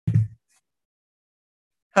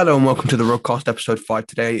Hello and welcome to the Rogscast episode 5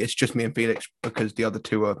 today. It's just me and Felix because the other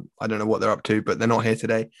two are, I don't know what they're up to, but they're not here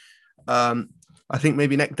today. Um, I think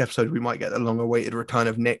maybe next episode we might get the long awaited return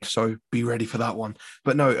of Nick, so be ready for that one.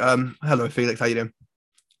 But no, hello Felix, how you doing?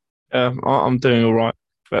 I'm doing all right,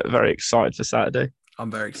 but very excited for Saturday.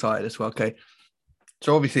 I'm very excited as well. Okay.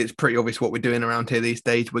 So obviously it's pretty obvious what we're doing around here these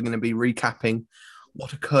days. We're going to be recapping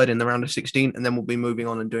what occurred in the round of 16, and then we'll be moving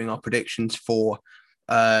on and doing our predictions for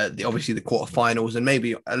obviously the quarterfinals and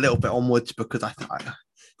maybe a little bit onwards because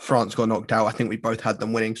France got knocked out. I think we both had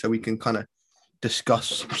them winning, so we can kind of discuss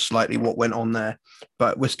slightly what went on there.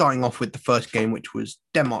 But we're starting off with the first game, which was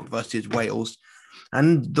Denmark versus Wales,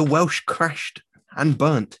 and the Welsh crashed and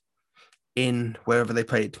burnt in wherever they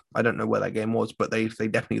played. I don't know where that game was, but they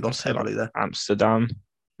definitely I'll lost say like heavily there. Amsterdam.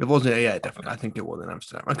 It wasn't, yeah, definitely. I think it was in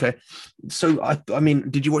Amsterdam. Okay, so I mean,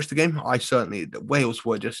 did you watch the game? I certainly.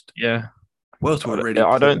 Yeah, Wales were but really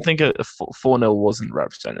I don't poor. think a 4-0 wasn't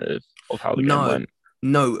representative of how the game No, went.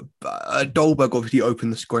 no. Dolberg obviously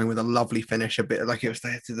opened the scoring with a lovely finish, a bit like it was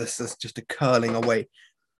this just a curling away,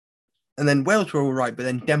 and then Wales were all right, but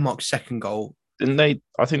then Denmark's second goal, Didn't they?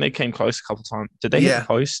 I think they came close a couple of times. Did they hit the yeah,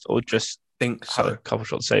 post or just think had a so. couple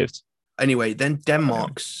shots saved? Anyway, then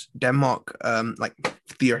Okay. Denmark like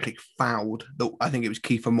theoretically fouled. I think it was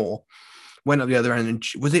Kiefer Moore went up the other end, and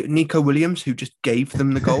was it Nico Williams who just gave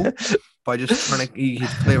them the goal by just trying to?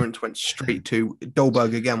 His clearance went straight to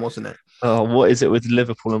Dolberg again, wasn't it? Oh, what is it with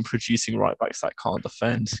Liverpool and producing right backs that can't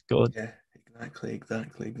defend? God, Yeah, exactly.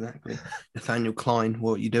 Nathaniel Klein,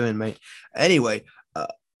 what are you doing, mate? Anyway, uh,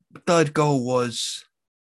 third goal was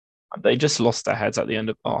they just lost their heads at the end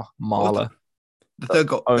of what Marla, the the third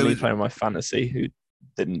goal. It only was player in my fantasy who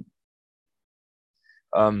didn't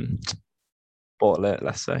um bottle it.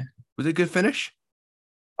 Let's say. was it a good finish?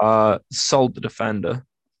 Sold the defender.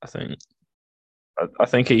 I think. I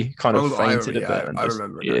think he kind of Oh, fainted a bit and I just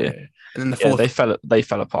remember now. yeah, Yeah, and then the yeah. fourth, They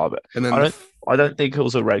fell apart. But and then I don't I don't think it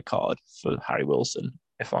was a red card for Harry Wilson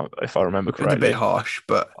if I remember it was a bit correctly. harsh,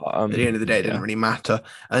 but at the end of the day, it didn't Yeah. really matter.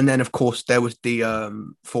 And then, of course, there was the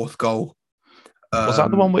fourth goal. Was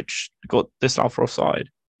that the one Um, which got disallowed for offside?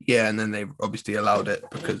 yeah, and then they obviously allowed it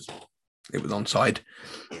because it was onside.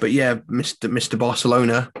 But yeah, Mr.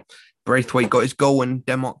 Barcelona, Braithwaite got his goal and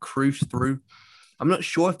Denmark cruised through. I'm not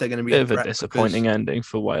sure if they're going to be a Bit of a threat because disappointing ending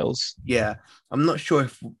for Wales. yeah, I'm not sure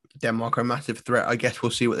if Denmark are a massive threat. I guess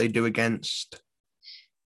we'll see what they do against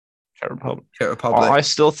Czech Republic. Czech I, Republic. I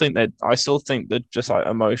still think that just like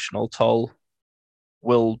emotional toll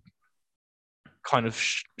will kind of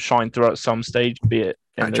shine through at some stage, be it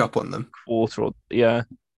in Catch the up on them. quarter or yeah,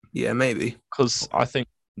 Yeah, maybe. because I think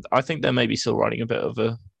they're maybe still riding a bit of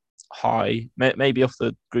a high, maybe off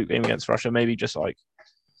the group game against Russia, maybe just like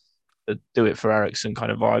the do it for Ericsson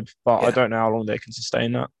kind of vibe. But I Yeah. don't know how long they can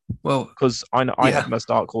sustain that Well, because I know I had yeah. them as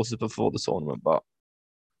dark horses before the tournament, but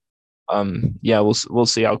yeah, we'll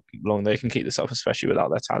see how long they can keep this up, especially without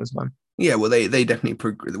their talisman. Yeah, well, they definitely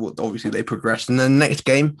well, obviously they progressed. And then the next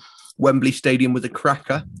game, Wembley Stadium was a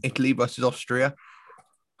cracker. Italy versus Austria.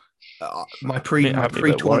 My Had me a pre bit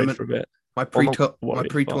worried tournament for a bit. my Well, pre not my worried,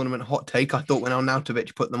 pre but tournament hot take. I thought when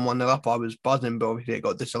Arnautovic put them 1-0 up, I was buzzing, but obviously it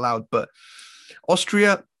got disallowed. But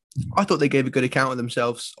Austria, I thought they gave a good account of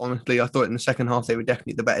themselves. Honestly, I thought in the second half they were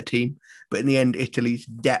definitely the better team. But in the end, Italy's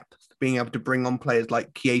depth, being able to bring on players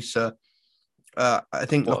like Chiesa, I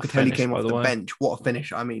think what a Locatelli finish, came by off the the way. bench. What a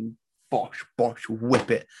finish! I mean, bosh, whip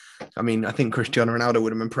it. I mean, I think Cristiano Ronaldo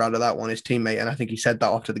would have been proud of that one, his teammate, and I think he said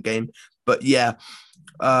that after the game. But yeah,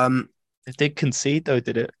 um, It did concede though,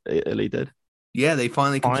 did it? Italy did. yeah, they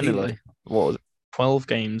finally conceded. Finally, what was it? 12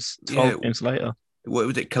 games, Yeah, 12 games later. what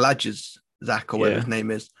was it? Kalaj's Zach or whatever his Yeah.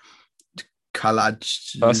 name is. First time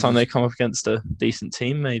Kalaj. they come up against a decent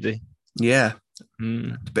team, maybe. Yeah,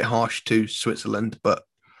 Mm. it's a bit harsh to Switzerland, but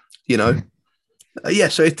you know, yeah.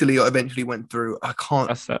 So Italy eventually went through. I can't.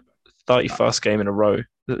 That's that 31st game in a row.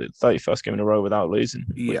 The 31st game in a row without losing,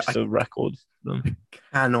 Yeah, which is I a record for them.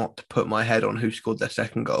 cannot put my head on who scored their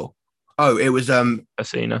second goal. Oh, it was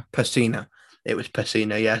Pessina. Pessina. It was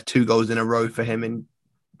Pessina. Yeah, 2 goals in a row for him, and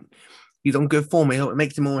he's on good form. It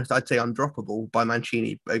makes him almost, I'd say, undroppable by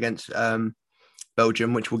Mancini against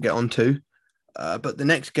Belgium, which we'll get on to. But the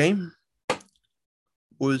next game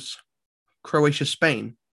was Croatia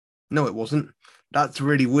Spain. No, it wasn't. That's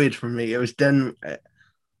really weird for me. It was Den.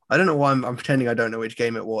 I don't know why I'm pretending I don't know which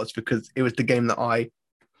game it was because it was the game that I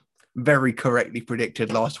very correctly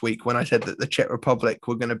predicted last week when I said that the Czech Republic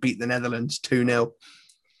were going to beat the Netherlands 2-0.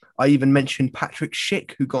 I even mentioned Patrick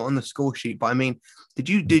Schick, who got on the score sheet. But I mean, did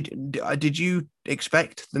you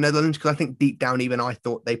expect the Netherlands? Because I think deep down, even I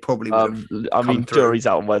thought they probably would have I come mean, through. jury's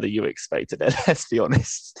out on whether you expected it. Let's be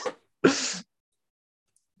honest.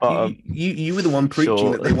 But You were the one preaching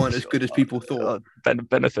sure. that they weren't as good as people thought.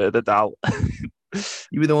 Benefit of the doubt.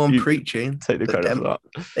 You were the one You preaching take the that credit for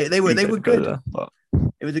that. they were good. There, but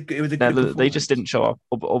It was a good no, they performance. just didn't show up.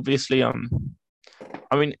 Obviously, I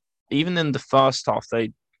mean, even in the first half,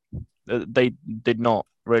 they did not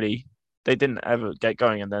really. They didn't ever get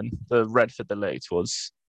going, and then the Redford delict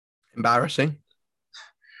was. Embarrassing.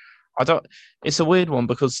 I don't. It's a weird one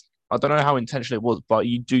because I don't know how intentional it was, but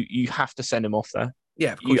you have to send him off there.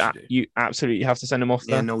 Yeah, of course you do. You absolutely have to send him off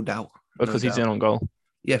Yeah, there. no doubt. Because he's in on goal.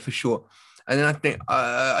 Yeah, for sure. And then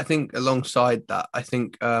I think alongside that, I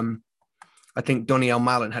think Donny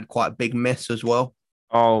Almalin had quite a big miss as well.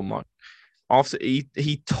 Oh my! After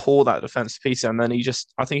he tore that defense to pieces, and then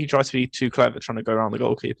I think he tried to be too clever trying to go around the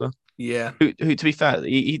goalkeeper. Yeah. Who to be fair,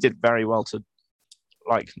 he did very well to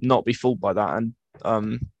not be fooled by that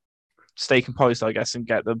and stay composed, I guess, and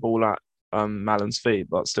get the ball at Malin's feet.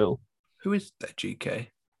 But still, who is that GK?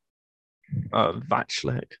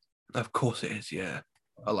 Vachlik. Of course it is. Yeah,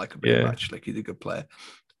 I like a bit of Vachlik. He's a good player.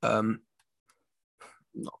 Not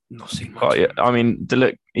seen much. But yeah, I mean,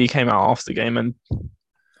 he came out after the game and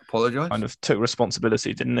apologized. Kind of took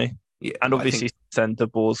responsibility, didn't he? Yeah, and obviously then the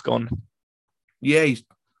ball's gone. Yeah,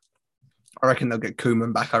 I reckon they'll get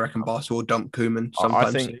Koeman back. I reckon Barca will dump Koeman sometime.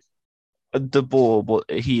 I think De Boer,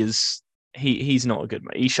 he's not a good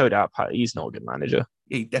man. He showed out. He's not a good manager.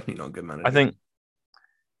 Yeah, he's definitely not a good manager. I think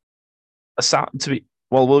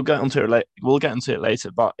we'll get into it. We'll get into it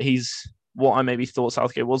later. But he's what I maybe thought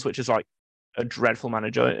Southgate was, which is like a dreadful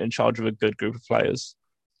manager in charge of a good group of players.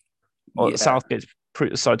 Well, Southgate's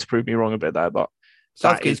decided to prove me wrong a bit there, but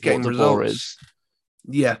Southgate's getting results.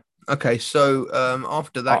 Yeah. Okay. So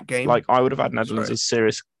after that game, I would have had Netherlands as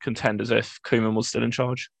serious contenders if Koeman was still in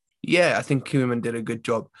charge. Yeah, I think Koeman did a good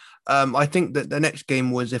job. I think that the next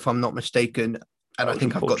game was, if I'm not mistaken, and I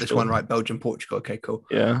think I've got this one right, Belgium-Portugal. Okay, cool.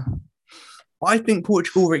 Yeah. I think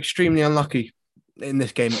Portugal were extremely unlucky in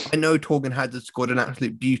this game. I know Torgan Hazard scored an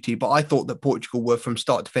absolute beauty, but I thought that Portugal were from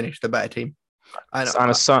start to finish the better team. And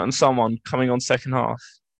a certain someone coming on second half.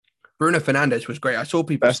 Bruno Fernandes was great. I saw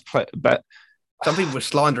people. Some people were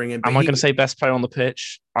slandering him. Am I going to say best player on the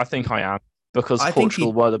pitch? I think I am. Because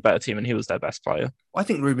Portugal were the better team and he was their best player. I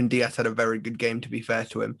think Ruben Dias had a very good game, to be fair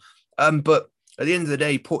to him. But at the end of the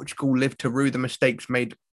day, Portugal lived to rue the mistakes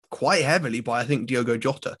made quite heavily by, I think, Diogo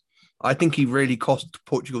Jota. I think he really cost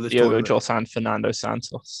Portugal this tournament. Diogo Jota and Fernando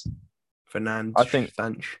Santos. I think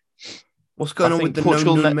what's going on with the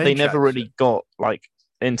Portugal? They never really got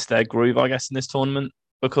into their groove, I guess, in this tournament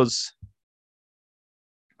because,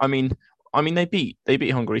 I mean, they beat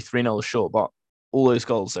Hungary 3-0 short, but all those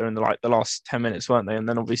goals are in the last 10 minutes, weren't they? And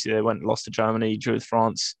then obviously they went and lost to Germany, drew with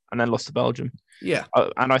France, and then lost to Belgium. Yeah,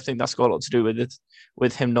 and I think that's got a lot to do with it,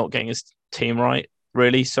 with him not getting his team right,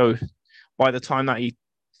 really. So by the time that he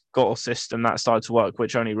got a system that started to work,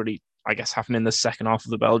 which only really, I guess, happened in the second half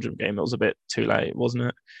of the Belgium game, it was a bit too late, wasn't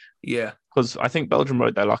it? Yeah, because I think Belgium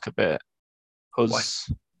rode their luck a bit.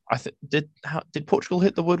 Because I think did Portugal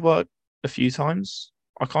hit the woodwork a few times?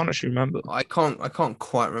 I can't actually remember. I can't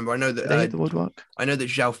quite remember. I know that they hit the woodwork. I know that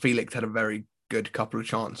João Felix had a very good couple of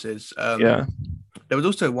chances. Yeah. There was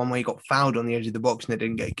also one where he got fouled on the edge of the box and it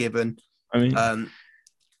didn't get given. I mean,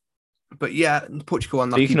 but yeah, Portugal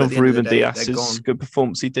unlucky. Speaking of Ruben Dias's good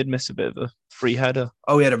performance, he did miss a bit of a free header.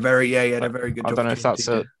 Oh, he had a very good. I don't know if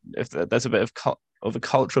there's a bit of a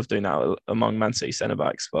culture of doing that among Man City centre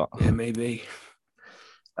backs, but yeah, maybe.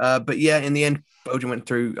 But yeah, in the end, Belgium went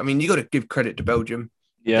through. I mean, you got to give credit to Belgium.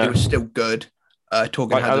 Yeah, it was still good.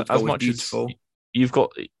 Torgan Hazard's goal was beautiful.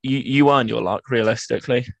 You earned your luck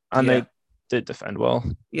realistically, and they did defend well.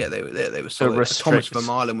 Yeah, they were solid. Thomas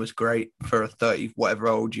Vermaelen was great for a 30 whatever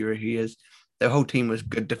old year he is. Their whole team was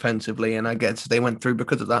good defensively, and I guess they went through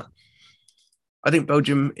because of that. I think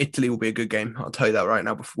Belgium-Italy will be a good game. I'll tell you that right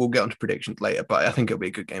now. We'll get on to predictions later, but I think it'll be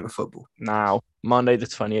a good game of football. Now, Monday the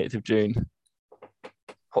 28th of June,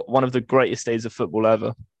 one of the greatest days of football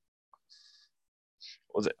ever.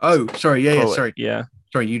 Was it? Oh, sorry. Yeah, sorry. Yeah.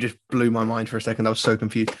 Sorry, you just blew my mind for a second. I was so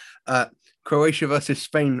confused. Croatia versus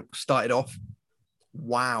Spain started off.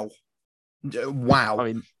 Wow. I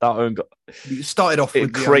mean, that own goal. Started off with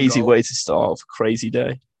a crazy way to start off. Crazy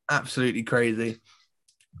day. Absolutely crazy.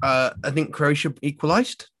 I think Croatia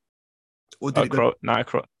equalised. Or did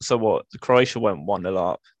so what? Croatia went 1-0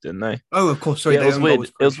 up, didn't they? Oh, of course. Sorry, it was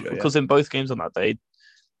weird. It was because in both games on that day,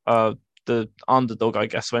 the underdog, I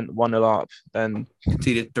guess, went 1-0 up, then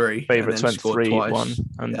conceded 3. Favourites went 3-1,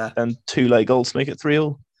 and then 2 late goals to make it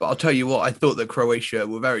 3-3. But I'll tell you what, I thought that Croatia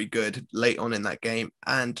were very good late on in that game,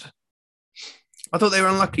 and I thought they were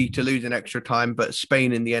unlucky to lose in extra time, but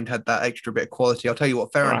Spain in the end had that extra bit of quality. I'll tell you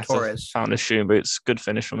what, Ferran Morata Torres. found his shoe boots. Good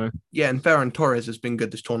finish from him. Yeah, and Ferran Torres has been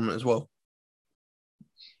good this tournament as well.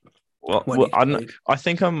 Well, When he's played. I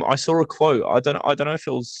think I saw a quote. I don't know if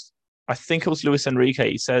it was. I think it was Luis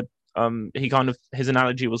Enrique. He said he kind of his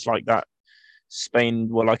analogy was like that. Spain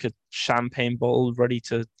were like a champagne bottle ready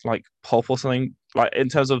to like pop or something. Like in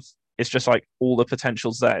terms of it's just like all the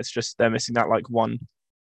potential's there. It's just they're missing that like one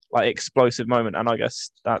like explosive moment. And I guess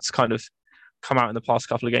that's kind of come out in the past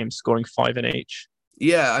couple of games, scoring 5 in each.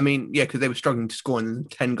 Yeah, I mean, yeah, because they were struggling to score and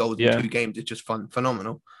 10 goals in Yeah. 2 games. It's just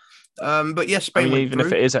phenomenal. But yeah, I Spain mean, went even if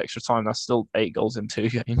through. it is extra time, that's still 8 goals in 2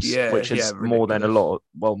 games, Yeah, which yeah, is more than ridiculous.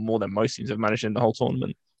 more than most teams have managed in the whole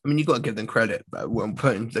tournament. I mean, you got to give them credit. But when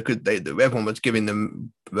putting, everyone was giving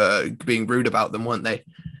them being rude about them, weren't they?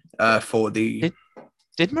 For the,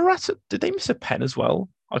 Did Morata? Did they miss a pen as well?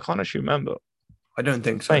 I can't actually remember. I don't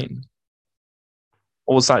think so. Spain,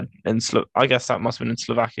 or was that in I guess that must have been in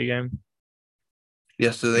Slovakia game.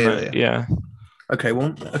 Yesterday, No, yeah. yeah. Okay,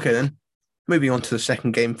 well, okay then. Moving on to the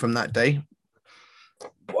second game from that day.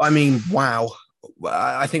 I mean, wow.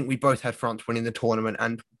 I think we both had France winning the tournament,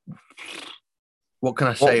 and what can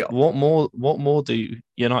I say? What more do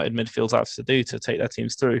United midfields have to do to take their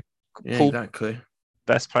teams through? Yeah, Paul, exactly.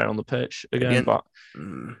 best player on the pitch again, Again, but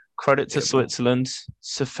credit to yeah, well, Switzerland.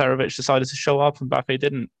 Seferovic decided to show up, and Mbappe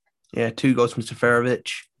didn't. yeah, 2 goals from Seferovic,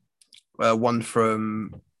 one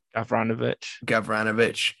from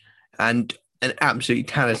Gavranovic, and an absolutely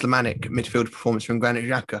talismanic midfield performance from Granit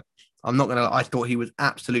Xhaka. I'm not gonna. I thought he was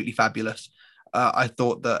absolutely fabulous. I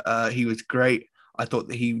thought that he was great. I thought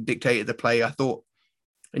that he dictated the play. I thought,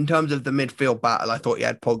 in terms of the midfield battle, I thought he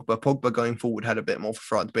had Pogba. Pogba going forward had a bit more for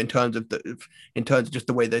France, but in terms of just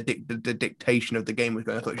the way the dictation of the game was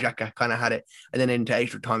going, I thought Xhaka kind of had it. And then into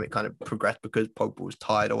extra time, it kind of progressed because Pogba was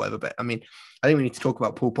tired or whatever. But I mean, I think we need to talk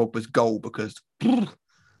about Paul Pogba's goal because that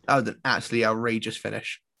was an absolutely outrageous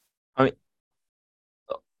finish.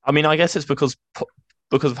 I mean, I guess it's because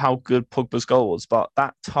of how good Pogba's goal was, but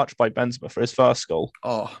that touch by Benzema for his first goal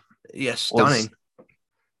Oh, yes, was stunning.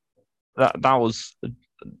 that was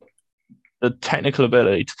the technical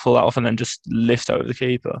ability to pull that off and then just lift over the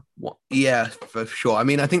keeper. What? Yeah, for sure. I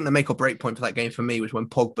mean, I think the make or break point for that game for me was when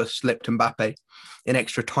Pogba slipped Mbappe in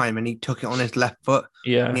extra time and he took it on his left foot.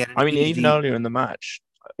 And Yeah, he had an I mean, even easy. earlier in the match,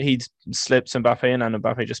 he'd slipped Mbappe in and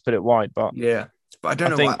Mbappe just put it wide. But Yeah, but I don't I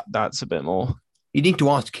know think why. that's a bit more. You need to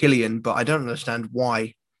ask Killian, but I don't understand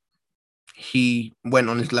why he went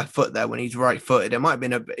on his left foot there when he's right-footed. It might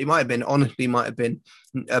have been honestly might have been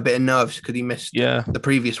a bit of nerves because he missed Yeah, the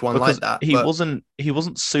previous one like because that. But he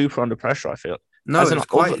wasn't super under pressure. I feel no, as it an was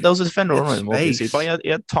quite. there was a defender He had on him obviously, but space. he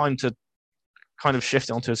had time to kind of shift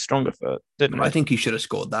it onto his stronger foot, didn't I he? think he should have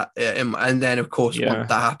scored that. And then, of course, once Yeah,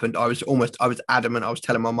 that happened, I was adamant. I was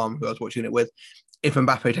telling my mum, who I was watching it with, if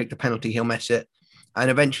Mbappe take the penalty, he'll miss it. And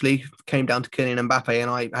eventually came down to Kylian Mbappe, and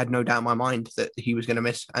I had no doubt in my mind that he was going to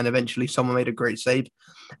miss. And eventually, someone made a great save,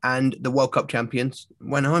 and the World Cup champions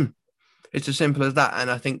went home. It's as simple as that. And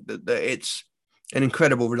I think that it's an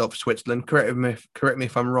incredible result for Switzerland. Correct me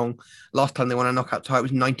if I'm wrong. Last time they won a knockout tie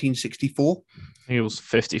was 1964. he was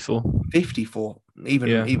 54. 54,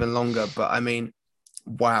 Yeah. even longer. But I mean,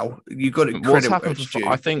 wow, you got to What's credit where happened it's for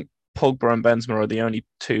I due. think Pogba and Benzema are the only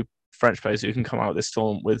two French players who can come out of this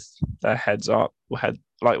tournament with their heads up,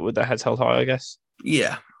 with their heads held high. I guess.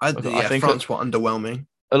 Yeah, I think France were underwhelming.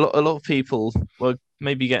 a lot of people were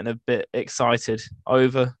maybe getting a bit excited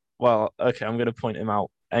over. Well, okay, I'm going to point him out.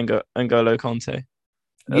 N'Golo Conte. A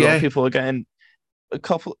lot of Yeah, people are getting a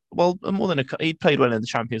couple. Well, more than he played well in the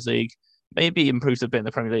Champions League. Maybe improved a bit in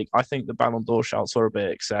the Premier League. I think the Ballon d'Or shouts were a bit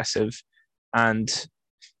excessive, and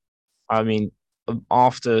I mean,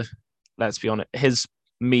 after let's be honest, his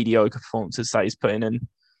mediocre performances that he's putting in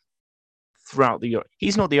throughout the year,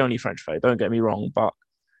 he's not the only French player. Don't get me wrong, but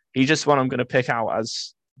he's just one I'm going to pick out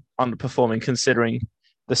as underperforming, considering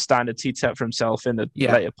the standards he'd set for himself in the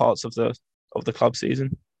yeah, later parts of the club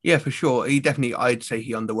season. yeah, for sure. I'd say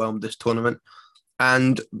he underwhelmed this tournament,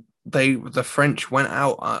 and the French went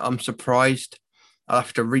out. I'm surprised. I'll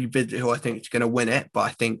have to revisit who I think is going to win it, but I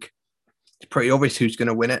think it's pretty obvious who's going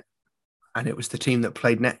to win it, and it was the team that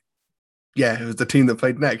played next. Yeah, it was the team that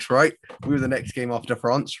played next, right? We were the next game after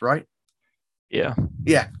France, right? Yeah.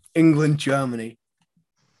 Yeah, England, Germany.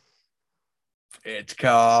 It's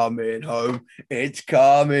coming home. It's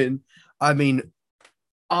coming. I mean,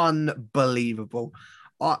 unbelievable.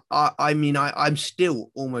 I'm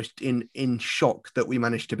still almost in shock that we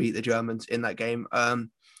managed to beat the Germans in that game.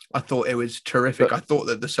 I thought it was terrific. But I thought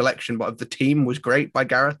that the selection of the team was great by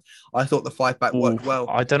Gareth. I thought the five back worked well.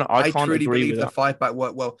 I don't know. I can't truly agree believe with the that. five back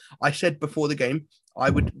worked well. I said before the game,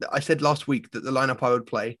 I said last week that the lineup I would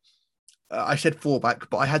play. I said four back,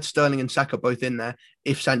 but I had Sterling and Saka both in there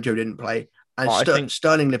if Sancho didn't play. And I think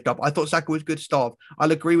Sterling lived up. I thought Saka was good start.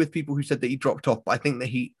 I'll agree with people who said that he dropped off, but I think that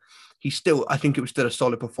he still, I think it was still a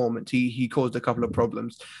solid performance. He caused a couple of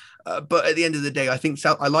problems. But at the end of the day, I think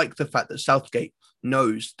I like the fact that Southgate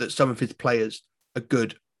knows that some of his players are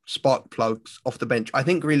good spark plugs off the bench. I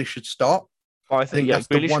think Grealish should start. I I think think yeah, that's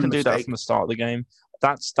the Grealish one can do that from mistake. the start of the game.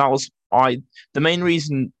 That was the main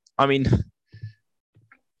reason. I mean,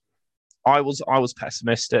 I was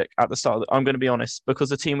pessimistic at the start. I'm going to be honest because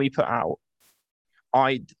the team we put out,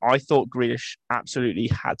 I thought Grealish absolutely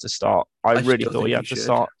had to start. I I really still thought think he he had to should.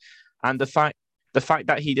 start, and the fact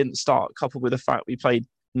that he didn't start, coupled with the fact we played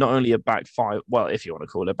not only a back five, well, if you want to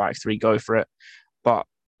call it a back three, go for it, but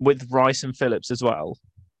with Rice and Phillips as well.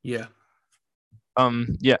 Yeah.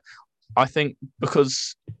 Yeah, I think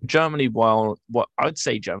because Germany, well, what I'd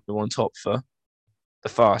say Germany were on top for the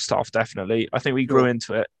first half, definitely. I think we grew Sure.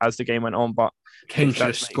 into it as the game went on, but Kane pitched should out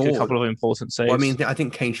have to make a scored. couple of important Well, I saves. mean, I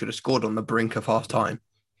think Kane should have scored on the brink of half time.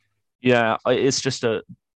 Yeah, it's just a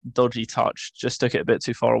dodgy touch. Just took it a bit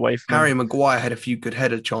too far away from Harry him. Maguire had a few good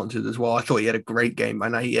header chances as well. I thought he had a great game,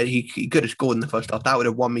 and he could have scored in the first half. That would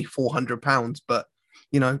have won me £400, but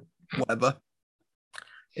whatever,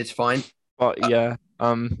 it's fine. But Uh, yeah,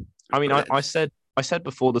 I mean, but I said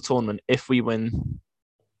before the tournament, if we won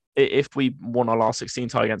our last 16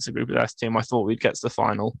 tie against the Group of Death team, I thought we'd get to the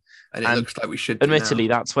final. and it And looks like we should do now. admittedly,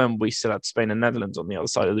 that's when we still had Spain and Netherlands on the other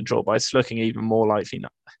side of the draw, but it's looking even more likely now.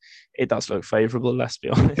 It does look favourable, let's be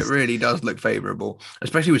It honest. really does look favourable,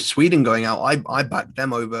 especially with Sweden going out. I backed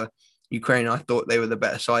them over Ukraine. I thought they were the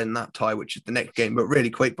better side in that tie, which is the next game. But really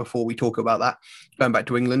quick before we talk about that, going back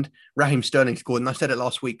to England, Raheem Sterling scored, and I said it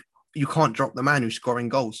last week. You can't drop the man who's scoring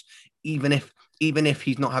goals, even if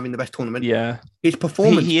he's not having the best tournament. Yeah, His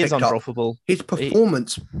performance he is picked up. undroppable. His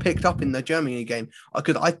performance picked up in the Germany game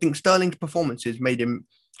because I think Sterling's performances made him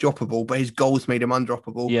droppable, but his goals made him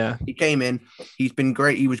undroppable. Yeah, He came in, he's been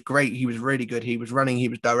great. He was great. He was really good. He was running, he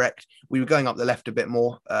was direct. We were going up the left a bit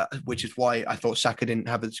more, which is why I thought Saka didn't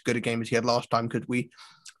have as good a game as he had last time because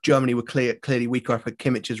Germany were clearly weaker up at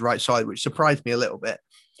Kimmich's right side, which surprised me a little bit.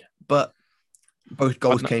 But both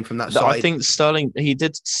goals came from that side. I think Sterling, he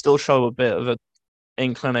did still show a bit of an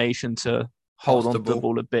inclination to hold on to the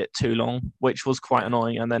ball a bit too long, which was quite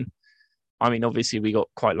annoying. And then, I mean, obviously we got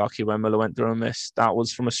quite lucky when Muller went through and missed. That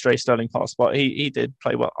was from a straight Sterling pass, but he did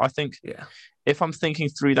play well. I think if I'm thinking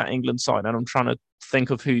through that England side and I'm trying to think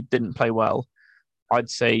of who didn't play well, I'd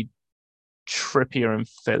say Trippier and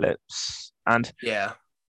Phillips. And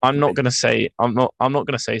I'm not going to say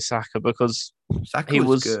Saka because Saka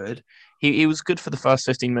was good. He was good for the first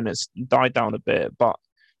 15 minutes, died down a bit, but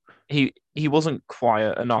he wasn't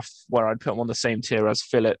quiet enough where I'd put him on the same tier as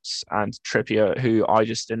Phillips and Trippier, who I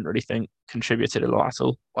just didn't really think contributed a lot at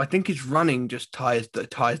all. I think his running just tires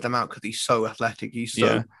them out because he's so athletic. He's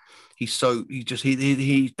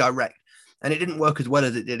direct. And it didn't work as well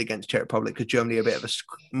as it did against Czech Republic because Germany are a bit of a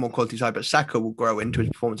more quality side, but Saka will grow into his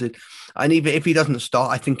performances. And even if he doesn't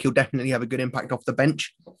start, I think he'll definitely have a good impact off the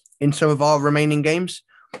bench in some of our remaining games.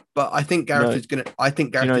 But I think Gareth is going to. I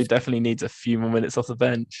think Gareth he definitely needs a few more minutes off the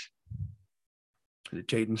bench.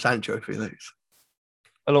 Jadon Sancho, Felix,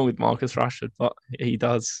 along with Marcus Rashford, but he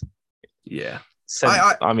does. Yeah,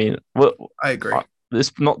 I mean, I agree.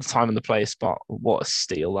 It's not the time and the place, but what a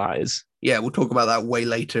steal that is. Yeah, we'll talk about that way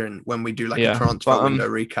later, and when we do like a transfer window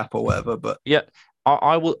recap or whatever. But yeah,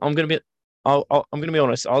 I will. I'm gonna be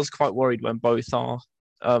honest. I was quite worried when both are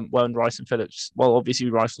when Rice and Phillips. Well, obviously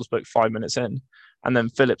Rice was booked 5 minutes in, and then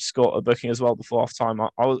Phillips got a booking as well before half time. I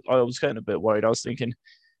was getting a bit worried. I was thinking,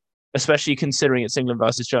 especially considering it's England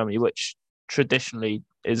versus Germany, which traditionally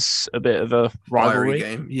is a bit of a rivalry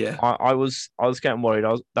game. Yeah, I was getting worried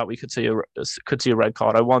that we could see a red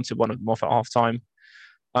card. I wanted one of them off at half time.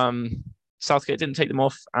 Southgate didn't take them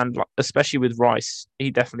off, and especially with Rice,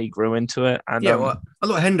 he definitely grew into it. And I thought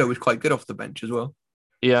Hendo was quite good off the bench as well.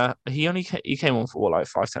 Yeah, he came on for like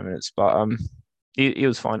 5-10 minutes, but he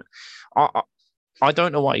was fine. I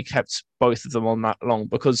don't know why he kept both of them on that long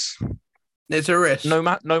because it's a risk. No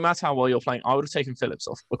matter how well you're playing, I would have taken Phillips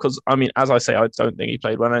off because I mean, as I say, I don't think he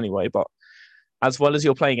played well anyway. But as well as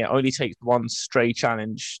you're playing, it only takes one stray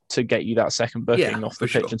challenge to get you that second booking off the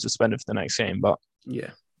pitch and suspended for the next game. But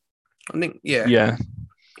I think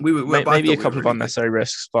we were maybe a couple of unnecessary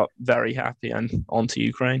risks, but very happy and on to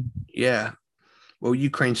Ukraine. Yeah, Well,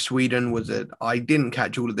 Ukraine Sweden was it? I didn't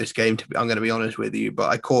catch all of this game. I'm going to be honest with you, but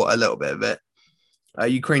I caught a little bit of it.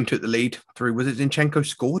 Ukraine took the lead through. Was it Zinchenko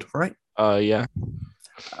scored, right? Yeah.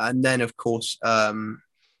 And then, of course,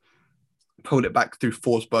 pulled it back through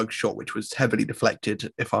Forsberg's shot, which was heavily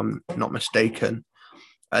deflected, if I'm not mistaken.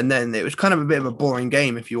 And then it was kind of a bit of a boring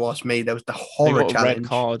game, if you ask me. There was the They horror got a challenge. red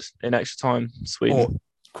card in extra time, Or Sweden.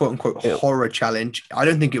 quote unquote horror challenge. I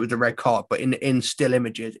don't think it was a red card, but in still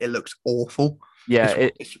images, it looks awful. Yeah,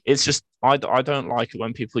 it's just I don't like it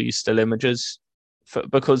when people use still images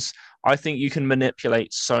because I think you can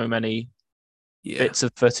manipulate so many bits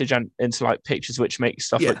of footage and into like pictures, which make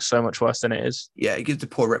stuff look so much worse than it is. Yeah, it gives a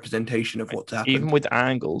poor representation of what's happened. Even with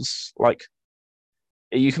angles, like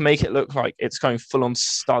you can make it look like it's going full on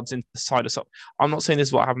studs into the side of something. I'm not saying this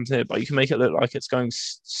is what happens here, but you can make it look like it's going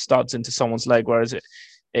studs into someone's leg, whereas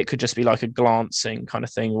it could just be like a glancing kind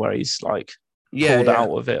of thing where he's like pulled out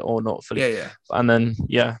of it or not fully. And then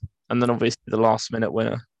obviously the last minute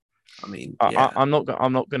winner. I mean, I'm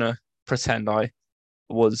not gonna pretend I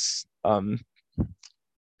was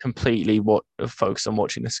completely focused on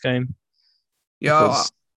watching this game. Yeah,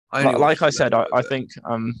 like I said, I think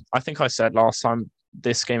I said last time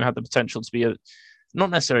this game had the potential to be not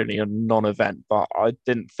necessarily a non-event, but I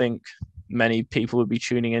didn't think many people would be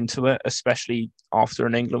tuning into it, especially after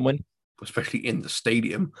an England win. Especially in the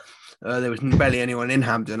stadium. There was barely anyone in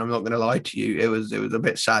Hampden, I'm not going to lie to you. It was a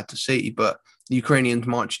bit sad to see, but the Ukrainians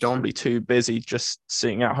marched on. Probably too busy just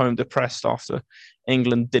sitting at home depressed after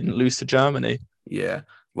England didn't lose to Germany. Yeah.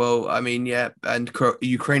 Well, I mean, and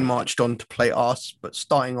Ukraine marched on to play us, but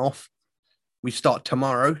starting off, we start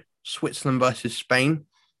tomorrow, Switzerland versus Spain.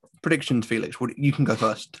 Predictions, Felix. You can go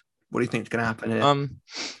first. What do you think is going to happen here?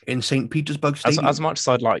 In St. Petersburg Stadium? As much as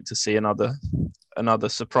I'd like to see another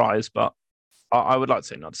surprise, but I would like to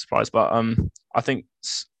see another surprise. But I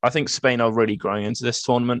think Spain are really growing into this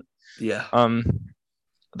tournament. Yeah.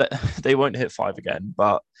 They won't hit 5 again,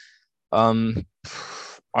 but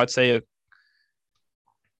I'd say a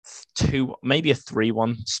 2, maybe a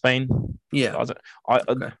 3-1 Spain. Yeah.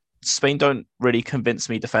 Spain don't really convince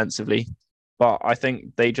me defensively, but I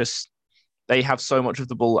think they have so much of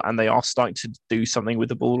the ball and they are starting to do something with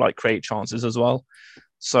the ball, like create chances as well.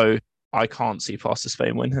 So I can't see past the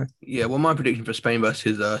Spain win here. Yeah, well, my prediction for Spain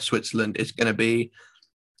versus Switzerland is going to be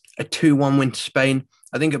a 2-1 win to Spain.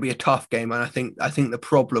 I think it'll be a tough game, and I think the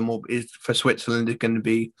problem is for Switzerland is going to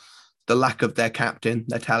be the lack of their captain,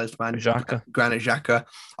 their talisman, Granit Xhaka.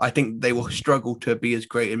 I think they will struggle to be as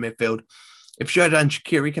great in midfield. If Xherdan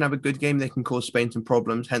Shaqiri can have a good game, they can cause Spain some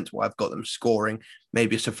problems. Hence why I've got them scoring.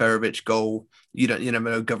 Maybe a Seferovic goal. You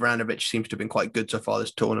never know. Gavranovic seems to have been quite good so far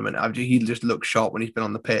this tournament. He just looks sharp when he's been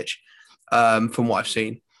on the pitch, from what I've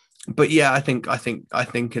seen. But yeah, I think at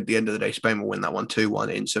the end of the day, Spain will win that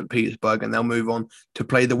 2-1 in St. Petersburg, and they'll move on to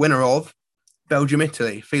play the winner of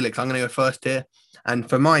Belgium-Italy. Felix, I'm going to go first here. And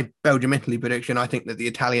for my Belgium-Italy prediction, I think that the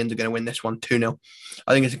Italians are going to win this one 2-0.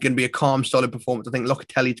 I think it's going to be a calm, solid performance. I think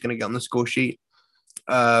Locatelli is going to get on the score sheet.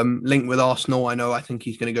 Linked with Arsenal, I think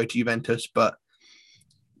he's going to go to Juventus, but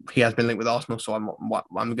he has been linked with Arsenal, so I'm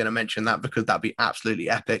going to mention that because that'd be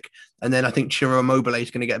absolutely epic. And then I think Ciro Immobile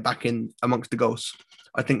is going to get back in amongst the goals.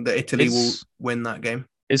 I think that Italy will win that game.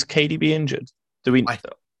 Is KDB injured? I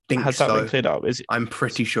think has that been cleared up? I'm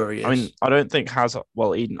pretty sure he is. I mean, I don't think Hazard.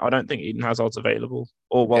 Well, Eden. I don't think Eden Hazard's available,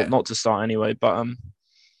 or not to start anyway. But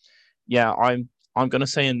yeah, I'm going to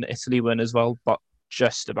say an Italy win as well, but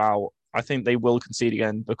just about. I think they will concede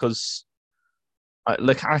again because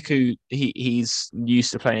Lukaku he's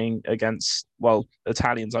used to playing against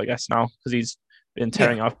Italians, I guess now because he's been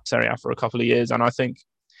tearing up Serie A for a couple of years, and I think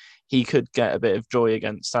he could get a bit of joy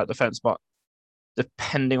against that defense, but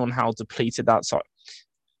depending on how depleted that side.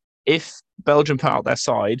 If Belgium put out their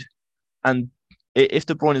side and if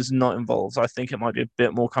De Bruyne is not involved, I think it might be a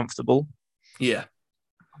bit more comfortable. Yeah.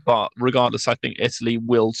 But regardless, I think Italy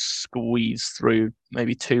will squeeze through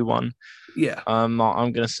maybe 2-1. Yeah. I'm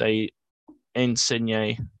going to say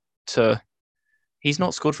Insigne to... He's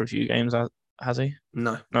not scored for a few games, has he?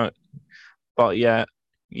 No. But yeah,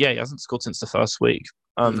 he hasn't scored since the first week.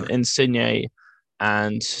 No. Insigne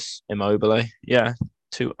and Immobile. Yeah.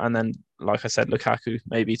 2, and then, like I said, Lukaku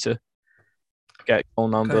maybe to get goal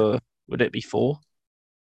number. Okay. Would it be 4?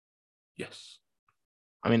 Yes.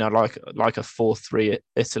 I mean, I'd like a 4-3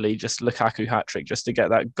 Italy, just Lukaku hat trick, just to get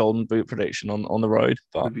that golden boot prediction on the road.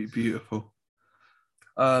 But would be beautiful.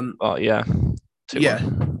 But yeah. 2-1. Yeah.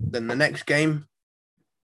 Then the next game,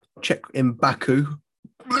 Czech in Baku,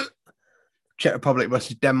 Czech Republic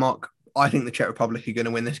versus Denmark. I think the Czech Republic are going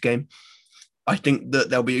to win this game. I think that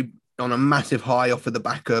they'll be on a massive high off of the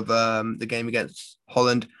back of the game against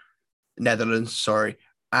Holland. Netherlands, sorry.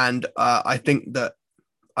 And I think that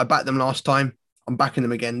I backed them last time. I'm backing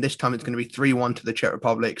them again. This time it's going to be 3-1 to the Czech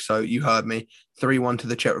Republic. So you heard me, 3-1 to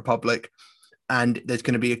the Czech Republic. And there's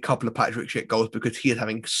going to be a couple of Patrick Schick goals because he is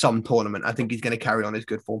having some tournament. I think he's going to carry on his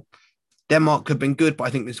good form. Denmark have been good, but I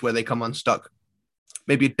think this is where they come unstuck.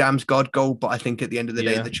 Maybe a Damsgaard goal, but I think at the end of the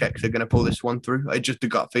day, the Czechs are going to pull this one through. It's just a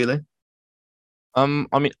gut feeling. I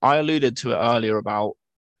mean, I alluded to it earlier about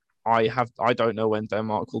I don't know when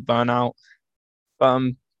Denmark will burn out.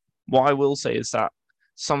 What I will say is that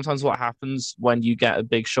sometimes what happens when you get a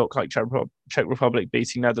big shock like Czech Republic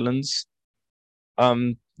beating Netherlands,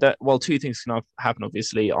 two things can happen.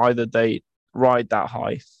 Obviously, either they ride that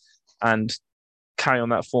high and carry on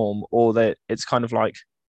that form, or that it's kind of like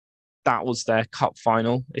that was their cup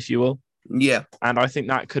final, if you will. Yeah, and I think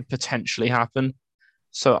that could potentially happen.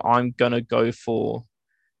 So I'm gonna go for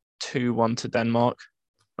 2-1 to Denmark.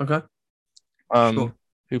 Okay. Sure.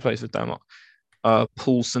 Who plays with Denmark?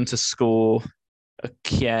 Poulsen to score a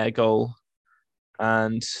Kjær goal,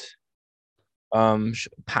 and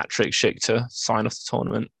Patrick Schick to sign off the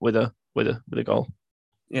tournament with a goal.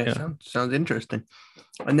 Yeah. Sounds interesting.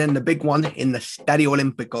 And then the big one in the Stadio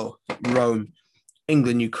Olimpico, Rome,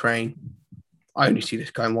 England, Ukraine. I only see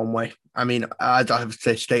this going one way. I mean, as I have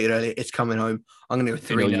stated earlier, it's coming home. I'm going to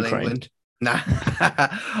go 3-0 England. Nah,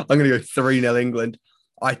 I'm going to go 3-0 England.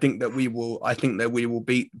 I think that we will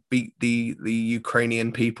beat the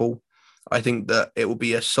Ukrainian people. I think that it will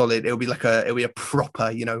be a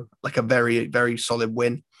proper, like a very, very solid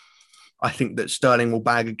win. I think that Sterling will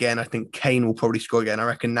bag again. I think Kane will probably score again. I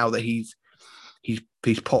reckon now that he's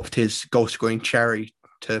popped his goal scoring cherry,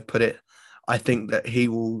 to put it. I think that he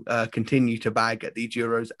will continue to bag at these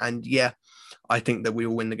Euros. And yeah, I think that we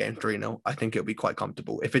will win the game 3-0. I think it'll be quite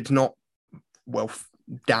comfortable. If it's not, well,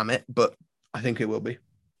 damn it, but I think it will be.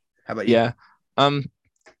 How about you? Yeah.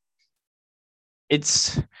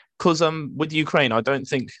 It's because with Ukraine, I don't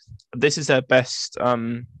think this is their best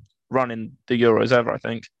run in the Euros ever, I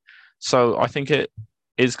think. So I think it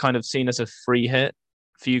is kind of seen as a free hit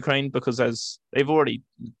for Ukraine because they've already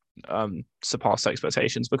surpassed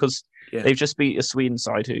expectations because they've just beat a Sweden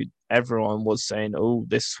side who everyone was saying, "Oh,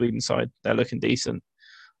 this Sweden side, they're looking decent."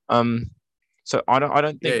 So I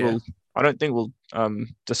don't think we'll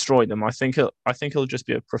destroy them. I think it'll just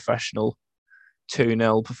be a professional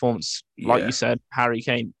 2-0 performance. Like you said, Harry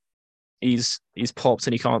Kane, he's popped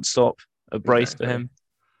and he can't stop. A brace for him.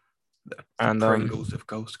 And Pringles of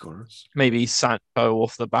goal scorers. Maybe Sancho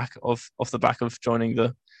off the back of joining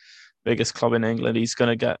the biggest club in England, he's going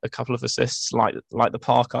to get a couple of assists like the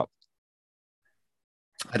Park Up.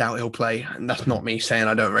 I doubt he'll play, and that's not me saying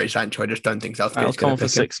I don't rate Sancho. I just don't think Southgate's going to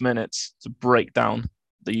pick him. 6 minutes to break down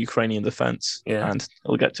the Ukrainian defense, and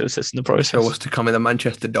he'll get 2 assists in the process. So what's to come in the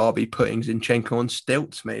Manchester derby, putting Zinchenko on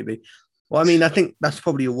stilts, maybe? Well, I mean, I think that's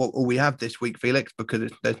probably all we have this week, Felix,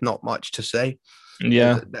 because there's not much to say.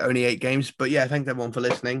 Yeah. There are only 8 games. But yeah, thanks everyone for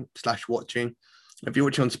listening / watching. If you're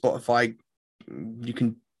watching on Spotify, you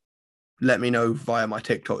can let me know via my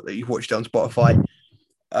TikTok that you've watched it on Spotify.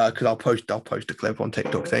 Because I'll post a clip on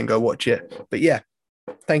TikTok saying go watch it. But yeah,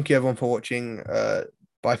 thank you everyone for watching.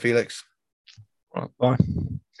 Bye, Felix. Right, bye.